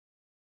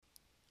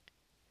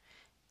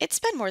It's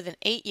been more than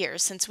 8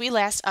 years since we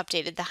last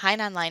updated the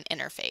HeinOnline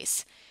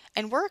interface,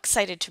 and we're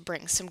excited to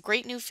bring some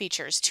great new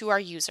features to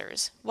our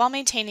users while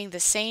maintaining the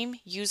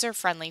same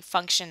user-friendly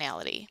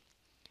functionality.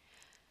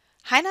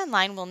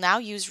 HeinOnline will now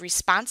use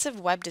responsive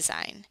web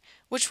design,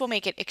 which will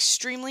make it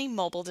extremely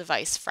mobile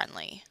device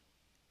friendly.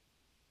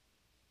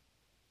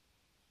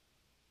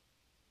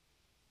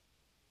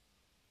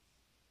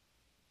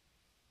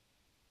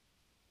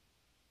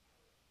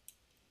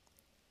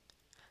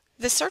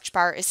 The search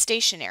bar is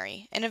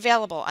stationary and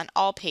available on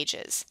all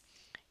pages.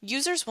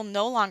 Users will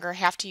no longer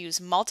have to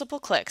use multiple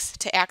clicks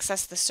to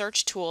access the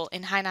search tool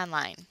in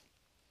HeinOnline.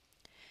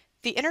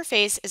 The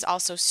interface is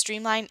also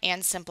streamlined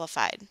and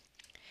simplified.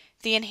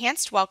 The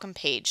enhanced welcome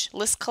page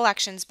lists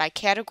collections by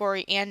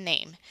category and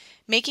name,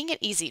 making it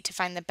easy to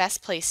find the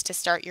best place to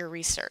start your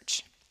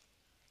research.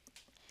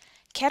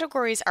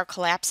 Categories are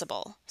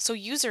collapsible, so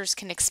users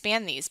can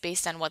expand these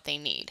based on what they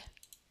need.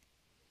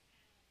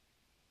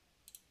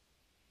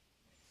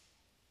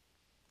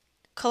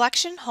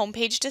 Collection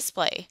homepage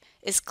display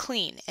is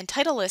clean and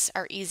title lists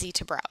are easy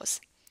to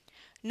browse.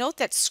 Note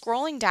that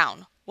scrolling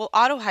down will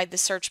auto-hide the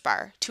search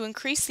bar to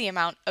increase the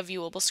amount of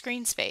viewable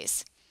screen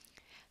space.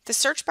 The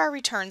search bar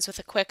returns with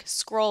a quick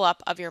scroll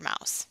up of your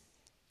mouse.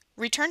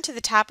 Return to the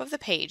top of the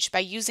page by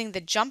using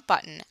the jump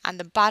button on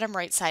the bottom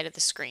right side of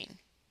the screen.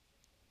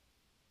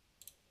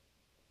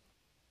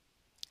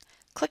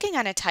 Clicking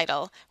on a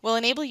title will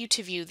enable you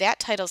to view that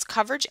title's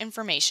coverage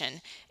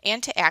information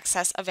and to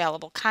access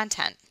available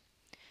content.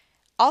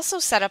 Also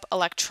set up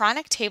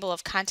electronic table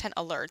of content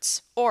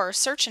alerts or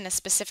search in a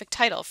specific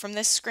title from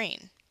this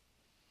screen.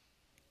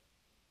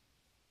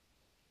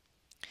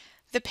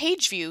 The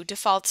page view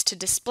defaults to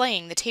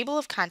displaying the table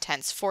of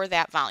contents for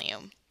that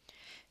volume.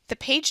 The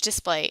page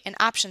display and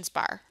options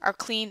bar are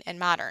clean and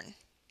modern.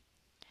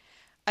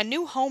 A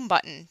new Home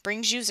button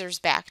brings users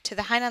back to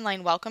the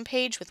HeinOnline welcome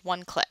page with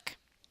one click.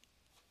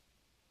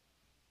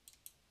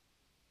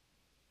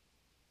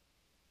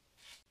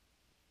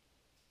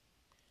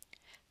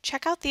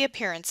 Check out the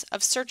appearance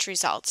of search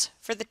results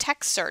for the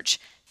text search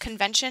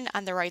Convention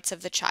on the Rights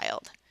of the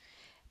Child.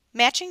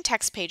 Matching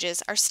text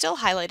pages are still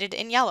highlighted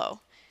in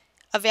yellow.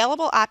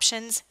 Available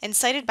options and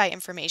cited by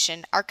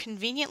information are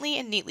conveniently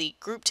and neatly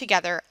grouped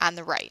together on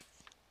the right.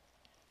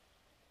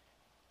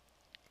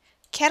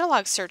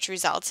 Catalog search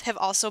results have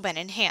also been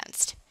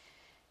enhanced.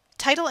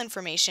 Title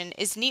information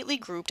is neatly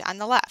grouped on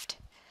the left.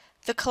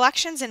 The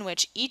collections in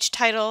which each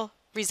title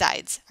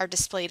resides are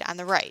displayed on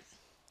the right.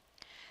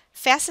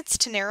 Facets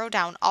to narrow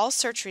down all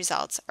search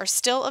results are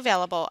still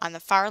available on the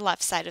far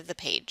left side of the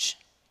page.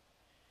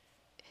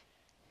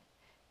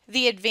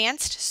 The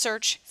Advanced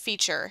Search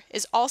feature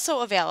is also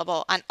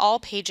available on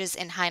all pages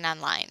in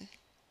HeinOnline.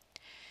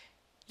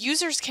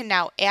 Users can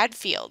now add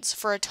fields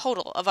for a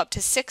total of up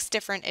to 6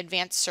 different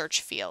advanced search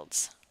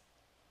fields.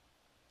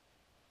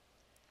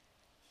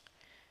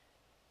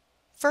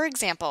 For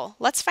example,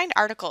 let's find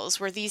articles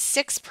where these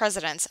 6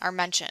 presidents are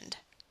mentioned.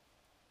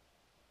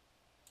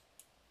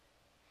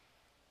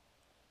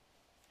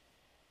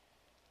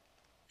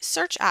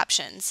 Search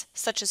options,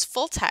 such as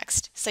full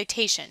text,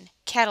 citation,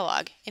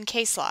 catalog, and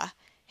case law,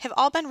 have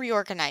all been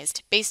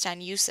reorganized based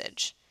on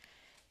usage.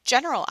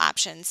 General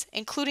options,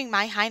 including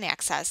My Hein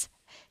Access,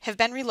 have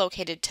been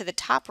relocated to the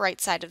top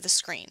right side of the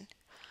screen.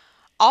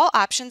 All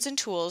options and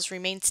tools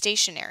remain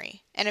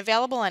stationary and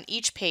available on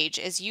each page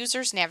as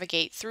users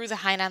navigate through the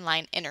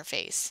HeinOnline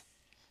interface.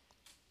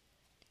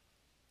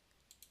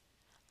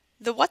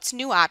 The What's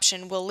New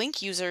option will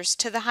link users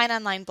to the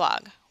HeinOnline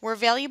blog, where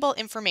valuable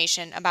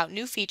information about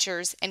new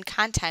features and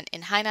content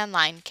in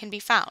HeinOnline can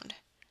be found.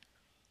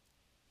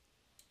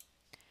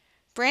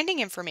 Branding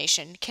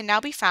information can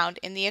now be found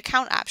in the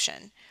Account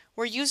option,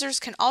 where users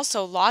can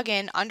also log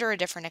in under a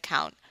different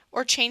account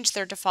or change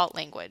their default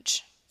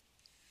language.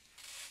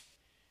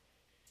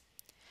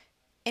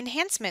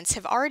 Enhancements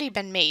have already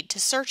been made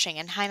to searching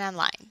in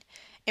HeinOnline,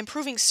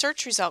 improving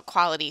search result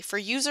quality for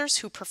users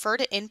who prefer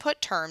to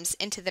input terms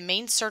into the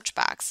main search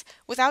box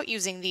without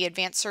using the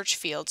advanced search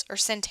fields or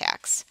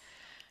syntax.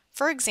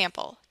 For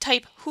example,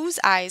 type "Whose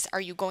eyes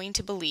are you going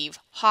to believe,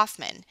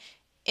 Hoffman?"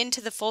 into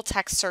the full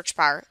text search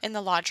bar in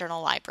the Law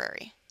Journal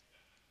library.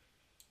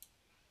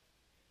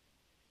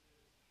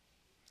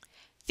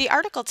 The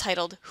article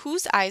titled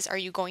 "Whose Eyes Are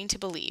You Going to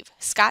Believe?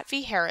 Scott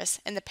v. Harris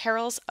and the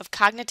Perils of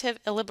Cognitive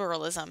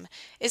Illiberalism"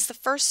 is the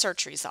first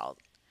search result.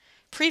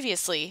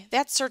 Previously,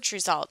 that search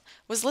result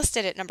was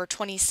listed at number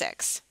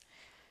 26.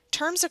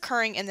 Terms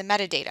occurring in the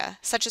metadata,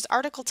 such as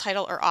article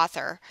title or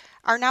author,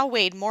 are now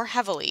weighed more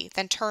heavily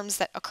than terms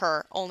that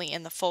occur only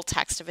in the full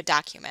text of a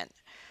document.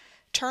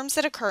 Terms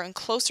that occur in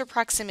closer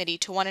proximity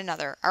to one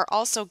another are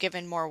also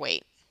given more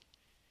weight.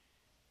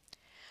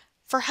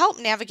 For help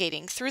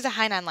navigating through the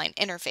HeinOnline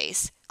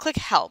interface, click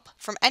Help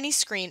from any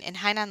screen in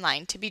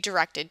HeinOnline to be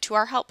directed to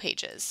our help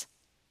pages.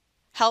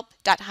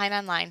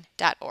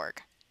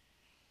 help.heinonline.org.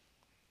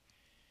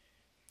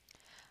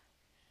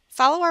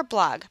 Follow our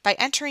blog by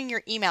entering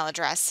your email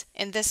address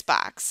in this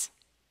box.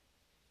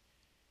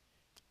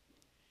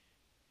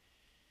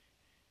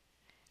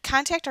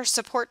 contact our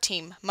support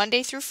team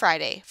Monday through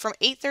Friday from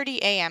 8:30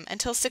 a.m.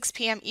 until 6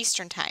 p.m.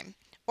 Eastern Time,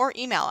 or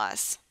email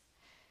us.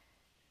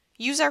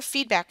 Use our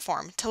feedback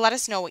form to let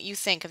us know what you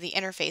think of the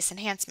interface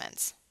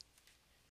enhancements.